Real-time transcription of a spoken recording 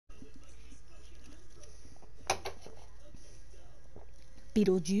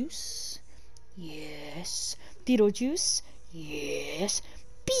Beetlejuice. Yes. Beetlejuice. Yes.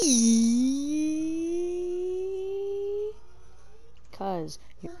 B. Cause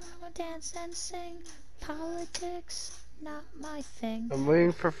you dance and sing. Politics, not my thing. I'm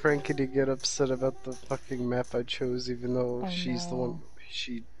waiting for Frankie to get upset about the fucking map I chose, even though she's the one.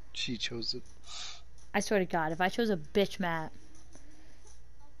 She chose it. I swear to God, if I chose a bitch map.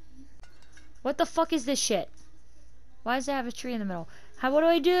 What the fuck is this shit? Why does it have a tree in the middle? What do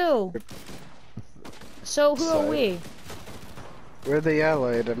I do? So who are we? We're the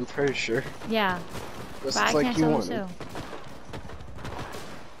Allied, I'm pretty sure. Yeah. Just but I like can't you tell wanted.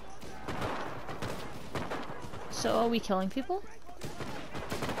 So are we killing people?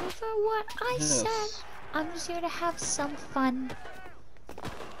 For what I said, I'm just here to have some fun.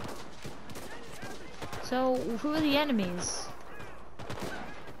 So who are the enemies?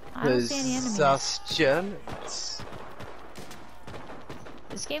 I don't see any enemies. Zasjans.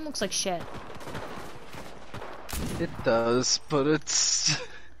 This game looks like shit. It does, but it's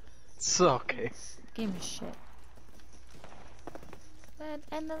okay. This game is shit.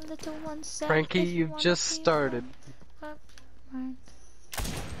 And the little one said, Frankie, you've just started.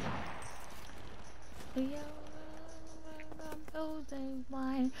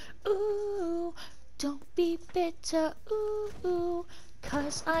 Ooh, don't be bitter. Ooh,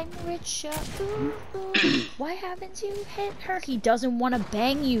 cause I'm richer. Ooh, why haven't you hit her? He doesn't want to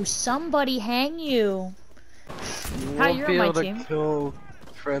bang you. Somebody hang you. You're on my team. To kill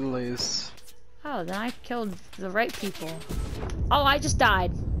friendlies. Oh, then I killed the right people. Oh, I just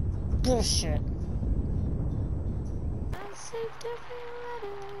died. Bullshit. I saved every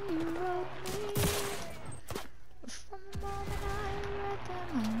letter you wrote me. From the moment I read them,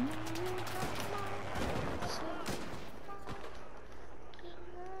 I knew you were mine.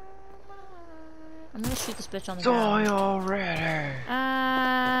 I'm gonna shoot this bitch on the ground. Die already.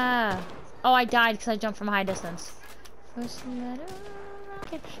 Oh, I died because I jumped from a high distance. First letter.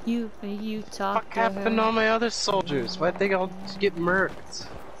 You talk. What happened to all my other soldiers? Why'd they all get murked?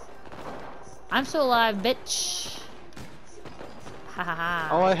 I'm still alive, bitch. Ha ha ha.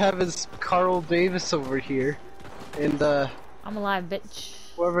 All I have is Carl Davis over here, and I'm alive, bitch.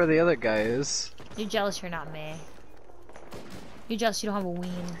 Whoever the other guy is. You're jealous you're not me. You're jealous you don't have a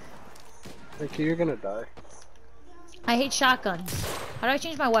ween. Okay, you're gonna die. I hate shotguns. How do I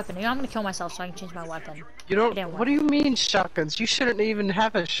change my weapon? You know, I'm gonna kill myself so I can change my weapon. You don't. What do you mean shotguns? You shouldn't even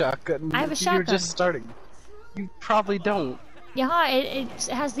have a shotgun. I have a shotgun. You're just starting. You probably don't. Yeah, it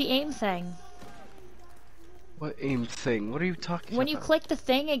has the aim thing. What aim thing? What are you talking about? When you click the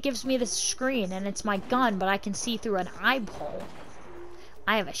thing, it gives me this screen, and it's my gun, but I can see through an eyeball.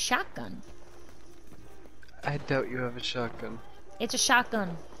 I have a shotgun. I doubt you have a shotgun. It's a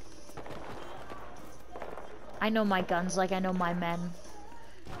shotgun. I know my guns like I know my men.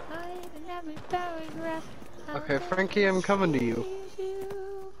 Okay, Frankie, I'm coming to you.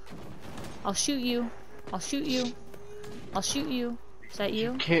 I'll shoot you. I'll shoot you. I'll shoot you. Is that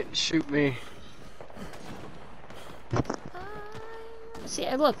you? You can't shoot me. See,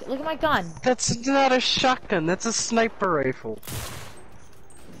 look at my gun. That's not a shotgun, that's a sniper rifle.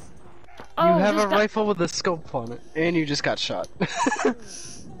 Oh, you have a rifle with a scope on it, and you just got shot.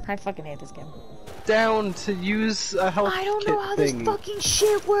 I fucking hate this game. Down to use a health kit. I don't know how this fucking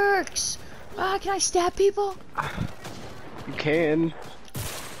shit works. Can I stab people? You can.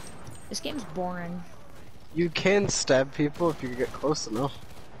 This game's boring. You can stab people if you get close enough.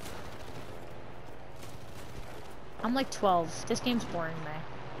 I'm like 12. This game's boring, man.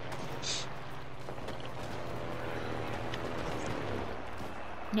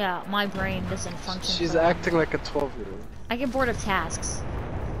 Yeah, my brain doesn't function. She's acting like a 12-year-old. I get bored of tasks.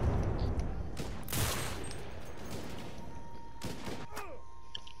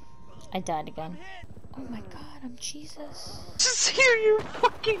 I died again. Oh my god, I'm Jesus. Just hear you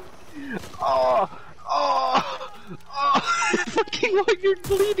fucking... fucking while you're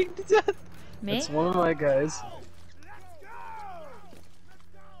bleeding to death. Me? It's one of my guys.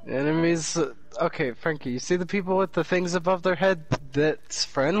 Enemies... Okay, Frankie, you see the people with the things above their head? That's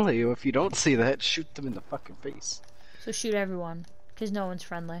friendly. If you don't see that, shoot them in the fucking face. So shoot everyone, because no one's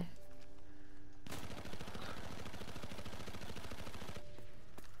friendly.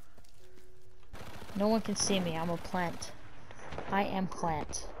 No one can see me, I'm a plant. I am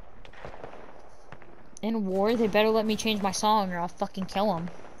plant. In war, they better let me change my song or I'll fucking kill them.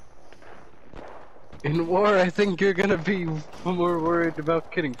 In war, I think you're gonna be more worried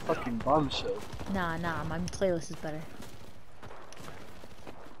about getting fucking bombshell. Nah, my playlist is better.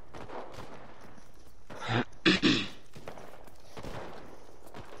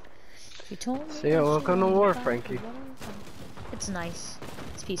 You told me. So yeah, welcome to war, Frankie. It's nice.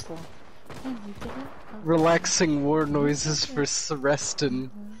 It's peaceful. Relaxing war noises for Reston.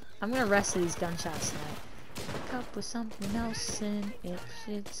 I'm gonna rest these gunshots tonight. Cup with something else in it.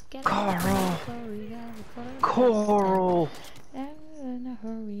 It's getting Coral. And in a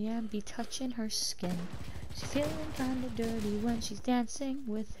hurry and be touching her skin. She's feeling kinda dirty when she's dancing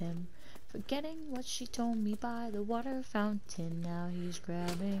with him. Forgetting what she told me by the water fountain. Now he's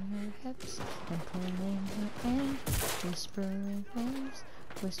grabbing her hips and pulling her in. Whispering words,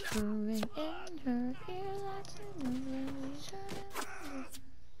 whispering in her ear.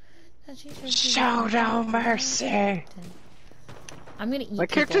 Show no mercy. I'm gonna eat My people.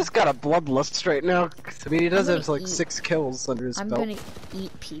 character's got a bloodlust right now. I mean, he does have like eat. 6 kills under his I'm belt. gonna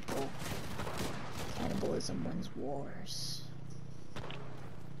eat people. Cannibalism wins wars.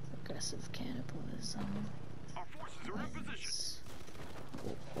 Aggressive cannibalism wins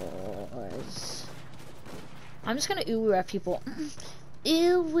wars. I'm just gonna ooh at people.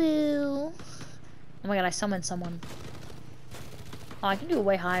 Ew woo. Oh my god, I summoned someone. Oh, I can do it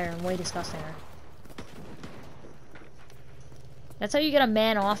way higher and way disgustinger. That's how you get a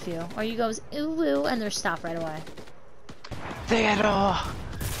man off you. Or you goes ooh woo and they're stopped right away. Theodore!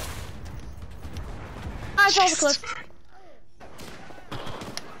 I fell off the cliff.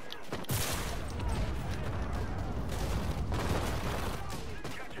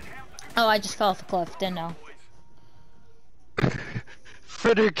 Oh, I just fell off the cliff. Didn't know.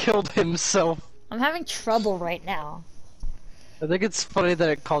 Fritter killed himself. I'm having trouble right now. I think it's funny that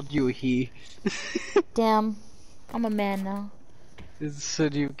it called you a he. Damn. I'm a man now. It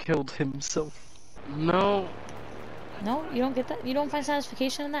said you killed himself. No. No, you don't get that? You don't find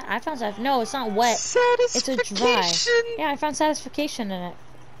satisfaction in that? I found satisfaction. No, it's not wet. It's a Satisfaction! dry. Yeah, I found satisfaction in it.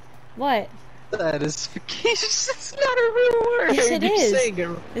 What? Satisfaction? It's not a real word. Yes, it You're is. saying it.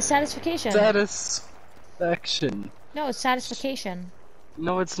 It's satisfaction. Satisfaction. No, it's satisfaction.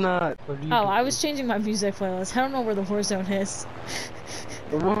 No, it's not. What are you Oh, doing? I was changing my music playlist. I don't know where the war zone is.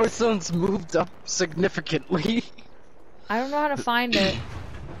 The war zone's moved up significantly. I don't know how to find it.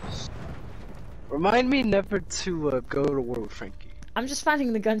 Remind me never to go to war with Frankie. I'm just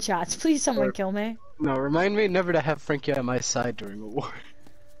finding the gunshots. Please, someone Or- kill me. No, remind me never to have Frankie on my side during a war.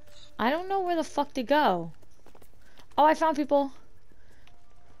 I don't know where the fuck to go. Oh, I found people.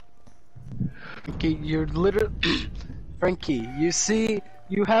 Frankie, you're literally... Frankie, you see,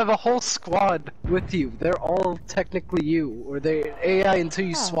 you have a whole squad with you. They're all technically you, or they're AI until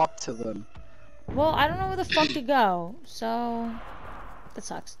you Oh. swap to them. Well, I don't know where the fuck to go, so... That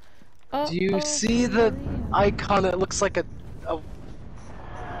sucks. Oh, Do you see the icon? It looks like a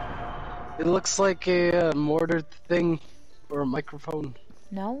it looks like a mortar thing, or a microphone.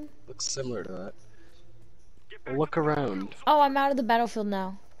 No? Looks similar to that. Well, look around. Oh, I'm out of the battlefield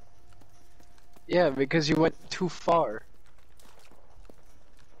now. Yeah, because you went too far.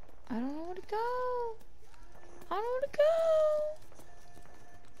 I don't know where to go. I don't know where to go.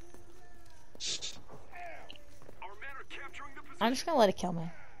 I'm just gonna let it kill me.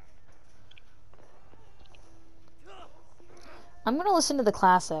 I'm gonna listen to the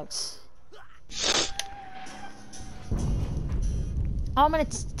classics. Oh, I'm gonna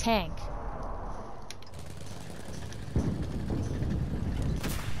tank.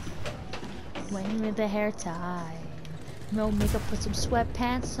 When you're with the hair tied, no makeup, put some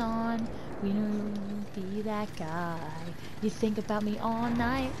sweatpants on. We know you'll be that guy. You think about me all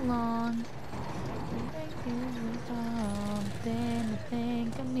night long. Then you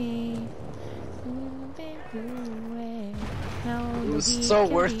think of me. It was so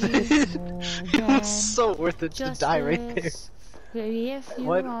worth it. It was so worth it to die right there.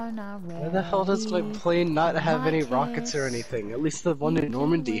 What? Why the hell does my plane not have any rockets or anything? At least the one in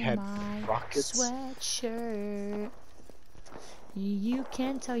Normandy had rockets. Sweatshirt. You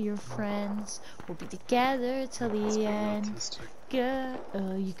can tell your friends we'll be together till the end.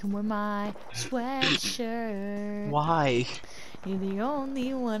 Girl, you can wear my sweatshirt. Why? You're the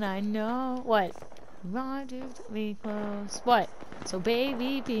only one I know. What? You want to be close. What? So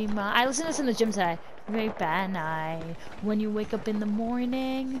baby, be my. I listened to this in the gym today. Right bad night. When you wake up in the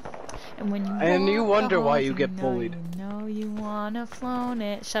morning, and when you you walk wonder the why halls, you get bullied. You know you wanna flown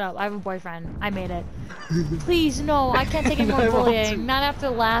it. Shut up. I have a boyfriend. I made it. Please, no. I can't take any I more will too. bullying. Not after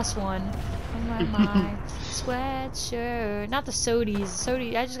the last one. Oh my sweatshirt. Not the sodies.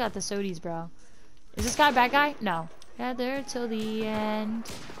 Sodies. I just got the sodies, bro. Is this guy a bad guy? No. Together till the end.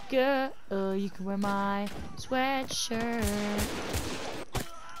 Girl, you can wear my sweatshirt.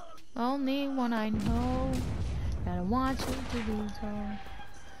 Only one I know. And I want you to be told.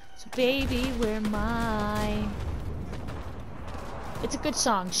 So baby, wear my. It's a good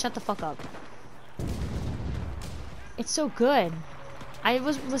song. Shut the fuck up. It's so good. I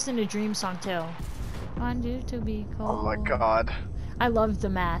was listening to Dream Song too. Want you to be cold. Oh my god. I love The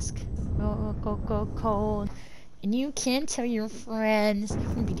Mask. Go cold. And you can tell your friends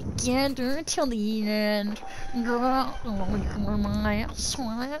we'll be together till the end. Girl, you're my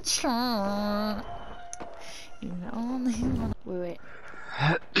sweatshirt. You only one. Wait.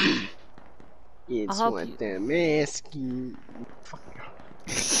 It's what I'm asking.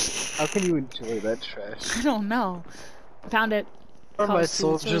 How can you enjoy that trash? I don't know. Found it. Or my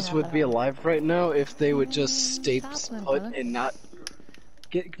soldiers would be alive right now if they would just stay put and not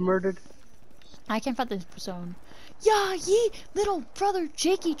get murdered. I can't find this zone. Yeah, ye little brother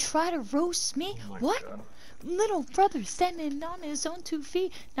Jakey try to roast me. Oh what? God. Little brother standing on his own 2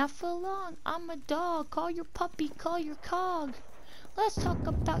 feet. Not for long. I'm a dog. Call your puppy. Call your cog. Let's talk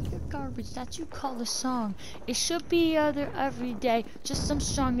about your garbage that you call a song. It should be other every day, just some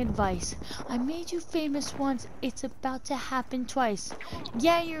strong advice. I made you famous once, it's about to happen twice.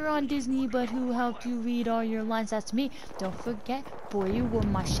 Yeah, you're on Disney, but who helped you read all your lines? That's me. Don't forget, boy, you were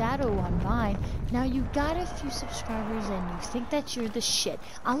my shadow on mine. Now you got a few subscribers and you think that you're the shit.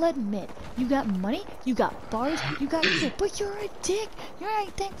 I'll admit, you got money, you got bars, you got shit, but you're a dick. You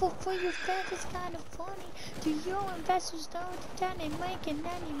ain't thankful for your fans, it's kind of funny. Do your investors know that ain't making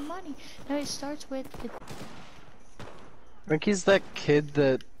any money? No, it starts with Frankie's that kid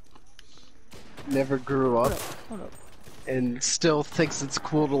that never grew up hold up. and still thinks it's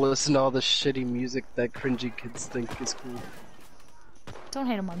cool to listen to all the shitty music that cringy kids think is cool. Don't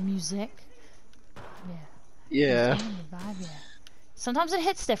hate on my music. Yeah. Yeah. Sometimes it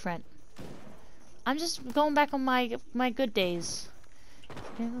hits different. I'm just going back on my good days.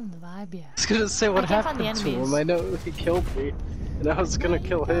 Feeling the vibe, yeah. I was gonna say what happened to him. I know he killed me, and I was gonna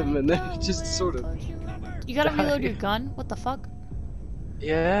kill him, and then he just sort of. You gotta reload your gun? What the fuck?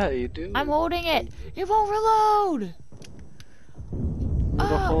 Yeah, you do. I'm holding it! It won't reload!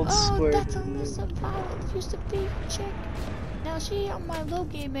 That's Alyssa Violet. Used to be a chick. Now she on my low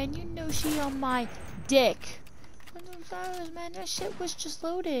game, and you know she on my dick. Man, that shit was just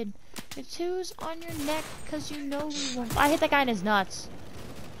loaded. The two's on your neck, cause you know we won't. I hit that guy in his nuts.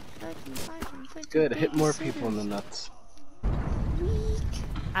 Good, hit more people in the nuts. Weak.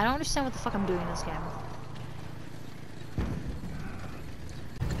 I don't understand what the fuck I'm doing in this game.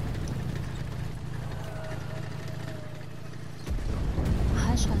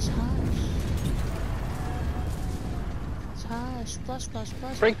 Hush, hush, hush. Hush, blush, blush,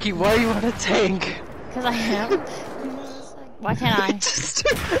 blush. Frankie, why are you on a tank? Because I am. Why can't I?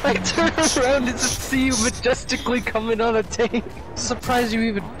 I turn around and just see you majestically coming on a tank. Surprised you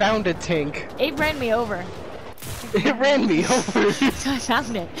even found a tank. It ran me over. It ran me over. So I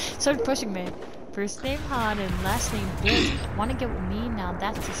found it. Started pushing me. First name hot and last name bitch. Wanna get with me? Now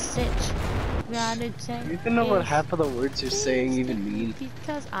that's a stitch. Gotta take. You even know what half of the words you're saying even mean.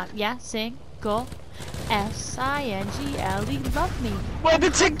 Because yeah, sing, go. S-I-N-G-L-E, love me. Why the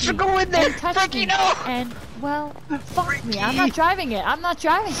tank should go in there? Frankie, no! And, well, fuck me. I'm not driving it. I'm not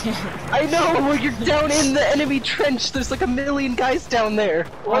driving it. I know, well, you're down in the enemy trench. There's like a million guys down there.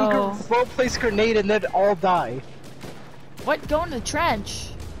 One well-placed grenade and then all die. What? Go in the trench?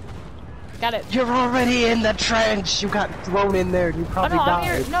 Got it. You're already in the trench. You got thrown in there and you probably died.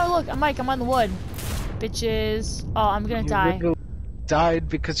 I'm here. No, look, Mike, I'm on the wood. Bitches. Oh, I'm gonna die. Died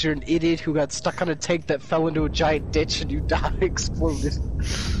because you're an idiot who got stuck on a tank that fell into a giant ditch and you died, exploded.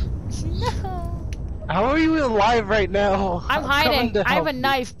 No. How are you alive right now? I'm hiding. I have a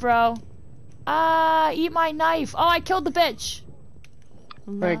knife, bro. Eat my knife. Oh, I killed the bitch.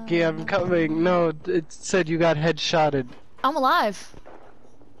 Frankie, I'm coming. No, it said you got headshotted. I'm alive.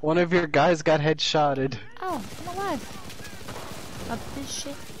 One of your guys got headshotted. Oh, I'm alive. Up this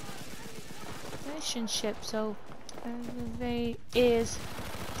shit. Relationship, so survey is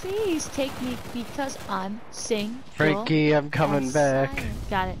please take me because I'm single. Frankie, I'm coming back.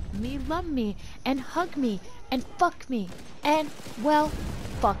 Got it. Me love me and hug me and fuck me and well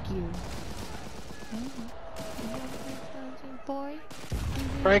fuck you. Boy.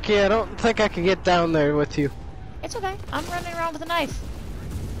 Frankie, I don't think I can get down there with you. It's okay. I'm running around with a knife.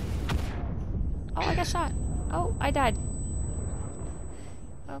 Oh, I got shot. Oh, I died.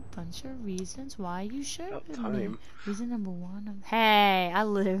 A bunch of reasons why you should me. Reason number one. Hey, I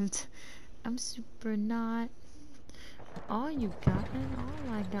lived. I'm super not. All you got and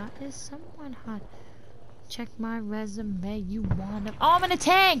all I got is someone hot. Check my resume. You wanna? Oh, I'm in a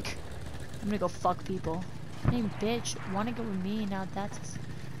tank. I'm gonna go fuck people. Hey, bitch, wanna go with me? Now that's.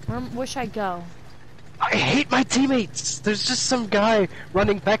 Where should I go? I hate my teammates. There's just some guy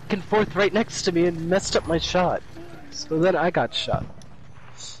running back and forth right next to me and messed up my shot. So then I got shot.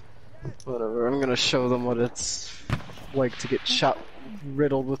 Whatever, I'm gonna show them what it's like to get shot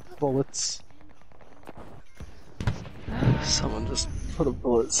riddled with bullets. Someone just put a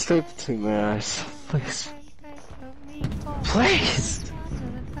bullet straight between my eyes. Please. Please!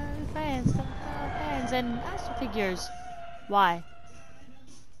 And action figures. Why?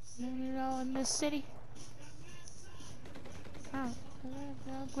 You know, in this city. Oh,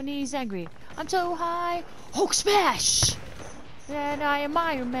 when he's angry. I'm so high. Hulk smash! And I am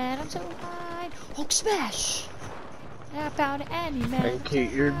Iron Man. I'm so high. Hulk smash! I found any man. Okay,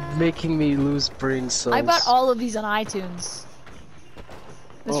 you're making me lose brain cells. I bought all of these on iTunes.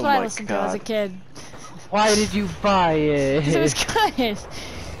 That's what I listened to as a kid. Why did you buy it? Because it was good.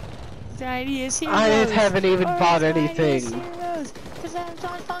 Tiniest heroes. I haven't even bought anything. Because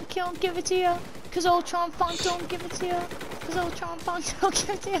Ultron Funk don't give it to you. Because Ultron Funk don't give it to you. Because Ultron Funk don't give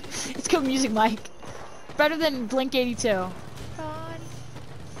it to you. It's good music, Mike. Better than Blink 82.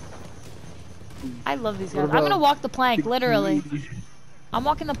 I love these guys. I'm gonna walk the plank, literally. I'm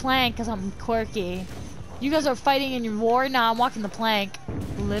walking the plank because I'm quirky. You guys are fighting in your war? Now I'm walking the plank.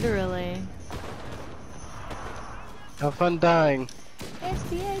 Literally. Have fun dying. It's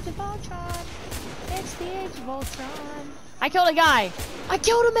the age of Ultron. It's the age of Ultron. I killed a guy. I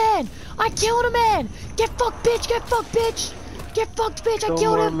killed a man. I killed a man. Get fucked, bitch. Get fucked, bitch. Get fucked, bitch. I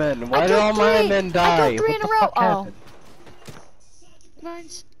killed him. Men. Why did all my men die? I killed 3 in a row. Oh.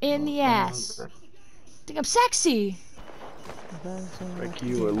 In the ass. I think I'm sexy. Like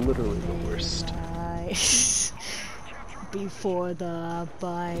you are literally the worst. Before the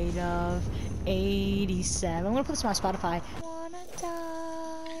bite of 87. I'm gonna put this on my Spotify. Wanna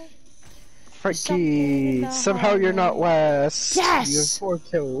die. Frankie, somehow you're not last. Yes! You have 4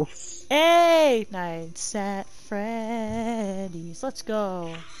 kills. Hey! Nights at Freddy's. Let's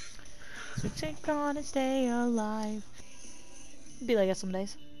go. So we're gonna stay alive. Be like that some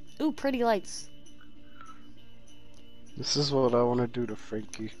days. Ooh, pretty lights. This is what I want to do to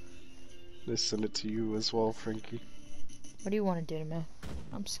Frankie. They send it to you as well, Frankie. What do you want to do to me?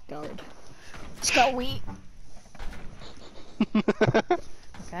 I'm scared. Scully.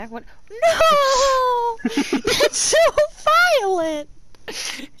 Okay, what? No! That's so violent!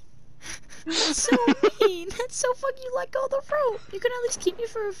 That's so mean! That's so fucking you let go of the rope! You can at least keep me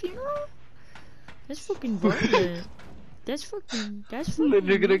for a funeral? That's fucking violent. That's fucking Then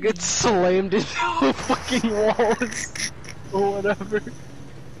you're gonna get slammed into a fucking wall or whatever.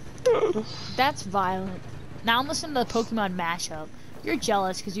 That's violent. Now I'm listening to the Pokemon mashup. You're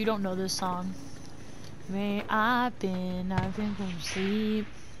jealous because you don't know this song. Where I've been going to sleep,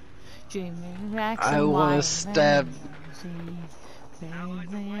 dreaming racks I wanna stab.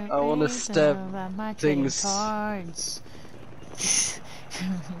 I wanna stab things. Cards.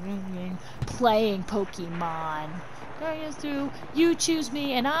 Playing Pokemon. Going through. You choose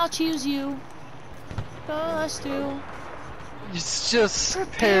me and I'll choose you. Go, let's do. It's just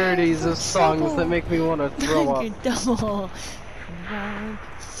parodies of songs that make me want to throw up. Double.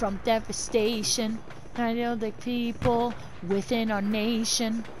 From devastation, I know the people within our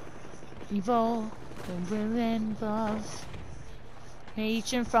nation. Evil, and will involve.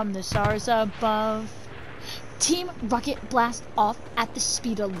 Nation from the stars above. Team Rocket blast off at the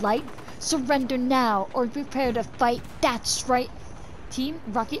speed of light. Surrender now or prepare to fight. That's right. Team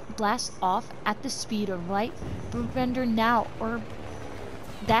Rocket blast off at the speed of light. Surrender now or...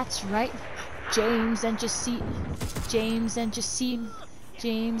 That's right. James and Jacete. James and Jacete.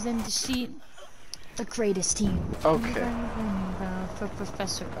 James and Jacete. The greatest team. Okay. For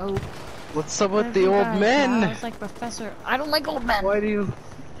Professor Oak. What's up with the old men? I was like Professor. I don't like old men. Why do you...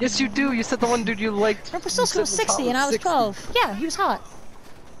 Yes, you do. You said the one dude you liked. Priscilla was 60 and I was 12. Yeah, he was hot.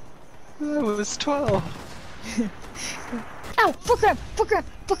 I was 12. Ow! Foot cramp! Foot cramp!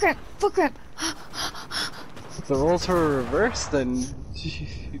 Foot cramp! Foot cramp! If the roles were reversed, then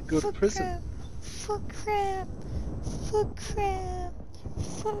you'd go to prison. Foot cramp! Foot cramp!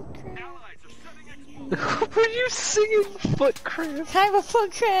 Foot cramp! Were you singing foot cramp? I have a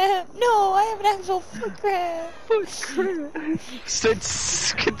foot cramp! No, I have an actual foot cramp! Foot cramp!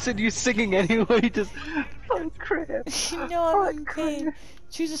 Continue singing anyway, just foot cramp! No, I'm in pain.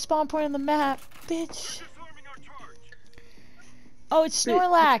 Choose a spawn point on the map, bitch. Oh, it's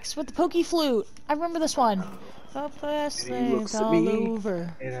Snorlax with the pokey flute. I remember this one. Up slaves all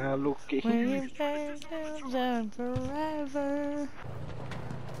over. And I look at him. Forever.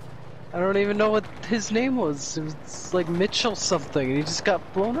 I don't even know what his name was. It was like Mitchell something, and he just got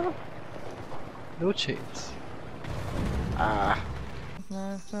blown up. No chains. Ah.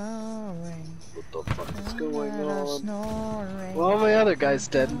 What the fuck is going on? Well, all my other guys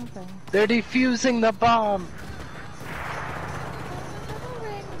dead. They're defusing the bomb.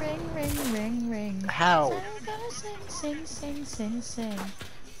 ring, ring, ring, ring. How? Santa's gonna sing, sing, sing, sing, sing.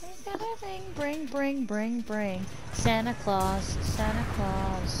 He's gonna ring, bring. Santa Claus, Santa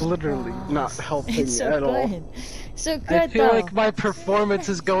Claus. Literally Claus. not helping It's so at good. all. So good I feel though. like my performance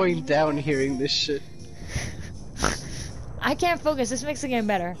is going down hearing this shit. I can't focus. This makes the game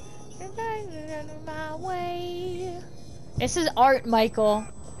better. My way. This is art, Michael.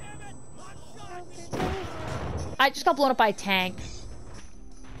 I just got blown up by a tank.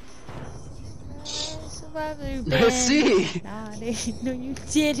 I see. No, you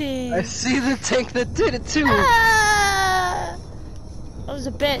didn't. I see the tank that did it too. Ah! That was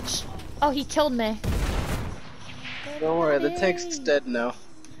a bitch. Oh, he killed me. Don't worry, the tank's dead now.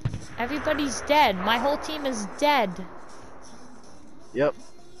 Everybody's dead. My whole team is dead. Yep.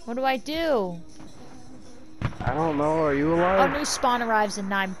 What do I do? I don't know. Are you Oh, alive? new spawn arrives in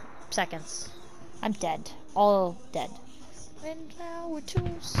 9 seconds. I'm dead. All dead. And now we're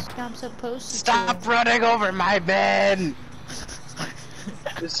tools. I'm supposed to. Stop running over my men!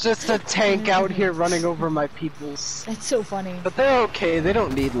 It's just a tank out here running over my peoples. That's so funny. But they're okay. They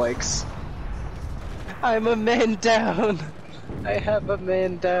don't need likes. I'm a man down. I have a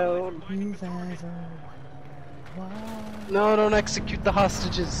man down. You've ever No, don't execute the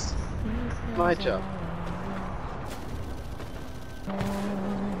hostages. My job.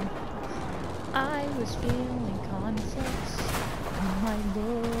 I was feeling conflicts in my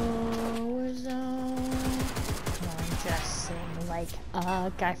lower zone. I'm dressing like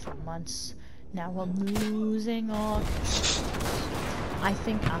a guy for months. Now I'm losing all control. I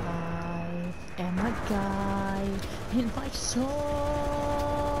think I am a guy in my soul.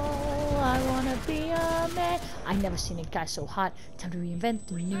 I wanna be a man. I never seen a guy so hot. Time to reinvent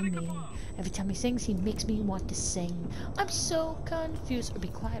the new me. Every time he sings, he makes me want to sing. I'm so confused. Or be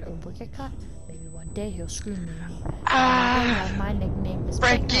quiet or we'll get caught. Maybe one day he'll screw me. My nickname is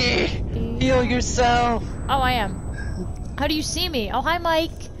Frankie! Heal yourself! Oh, I am. How do you see me? Oh, hi,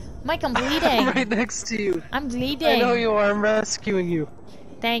 Mike. Mike, I'm bleeding. I'm right next to you. I'm bleeding. I know you are. I'm rescuing you.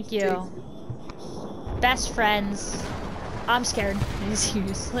 Thank you. Best friends. I'm scared. It's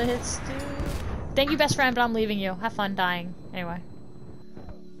useless. Thank you, best friend, but I'm leaving you. Have fun dying. Anyway.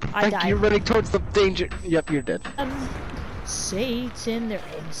 I died. You're running towards the danger. Yep, you're dead. Satan, they're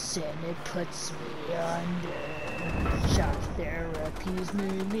innocent. It puts me under. Shock therapies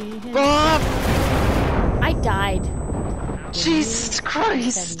move me. I died. Jesus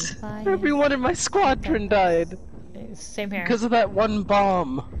Christ! Everyone in my squadron died. Same here. Because of that one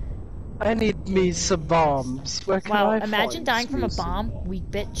bomb. I need me some bombs. Where can I imagine find dying from a some? bomb, weak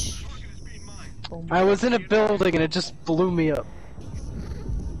bitch. Boom. I was in a building and it just blew me up.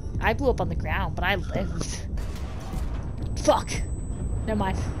 I blew up on the ground, but I lived. Fuck! Never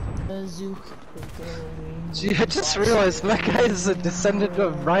mind. Gee, I just realized that guy is a descendant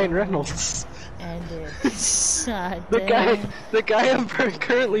of Ryan Reynolds. And it's the guy I'm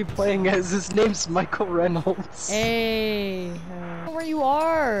currently playing as, his name's Michael Reynolds. Hey, where you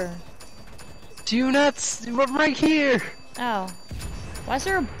are? Do you not? I'm right here. Oh, why is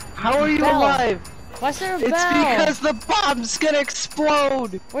there a How are you bell? alive? Why is there a It's bell? because the bomb's gonna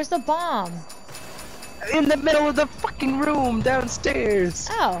explode. Where's the bomb? In the middle of the fucking room downstairs.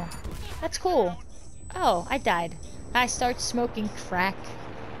 Oh, that's cool. Oh, I died. I start smoking crack.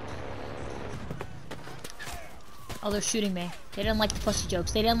 Oh, they're shooting me. They didn't like the pussy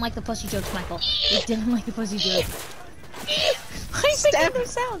jokes. They didn't like the pussy jokes, Michael. They didn't like the pussy jokes. Why are you making those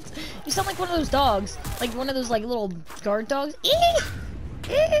sounds? You sound like one of those dogs. Like one of those like little guard dogs.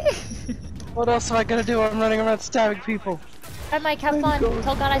 What else am I gonna do? I'm running around stabbing people. Hi, Mike. Have fun.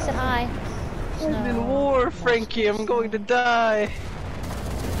 Tell God I said hi. I'm in war, Frankie. I'm going to die.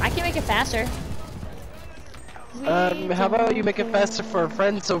 I can make it faster. How about you make it faster for our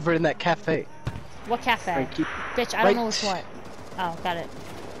friends over in that cafe? What cafe? Frankie. Bitch, I don't know what's what. Oh, got it.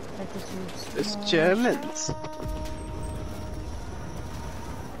 It's Germans.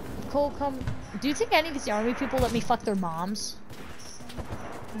 Cole, come. Do you think any of these army people let me fuck their moms?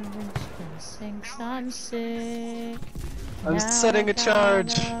 I'm sick. I'm setting a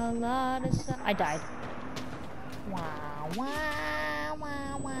charge. I died. Wow, wow,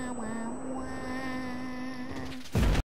 wow, wow, wow.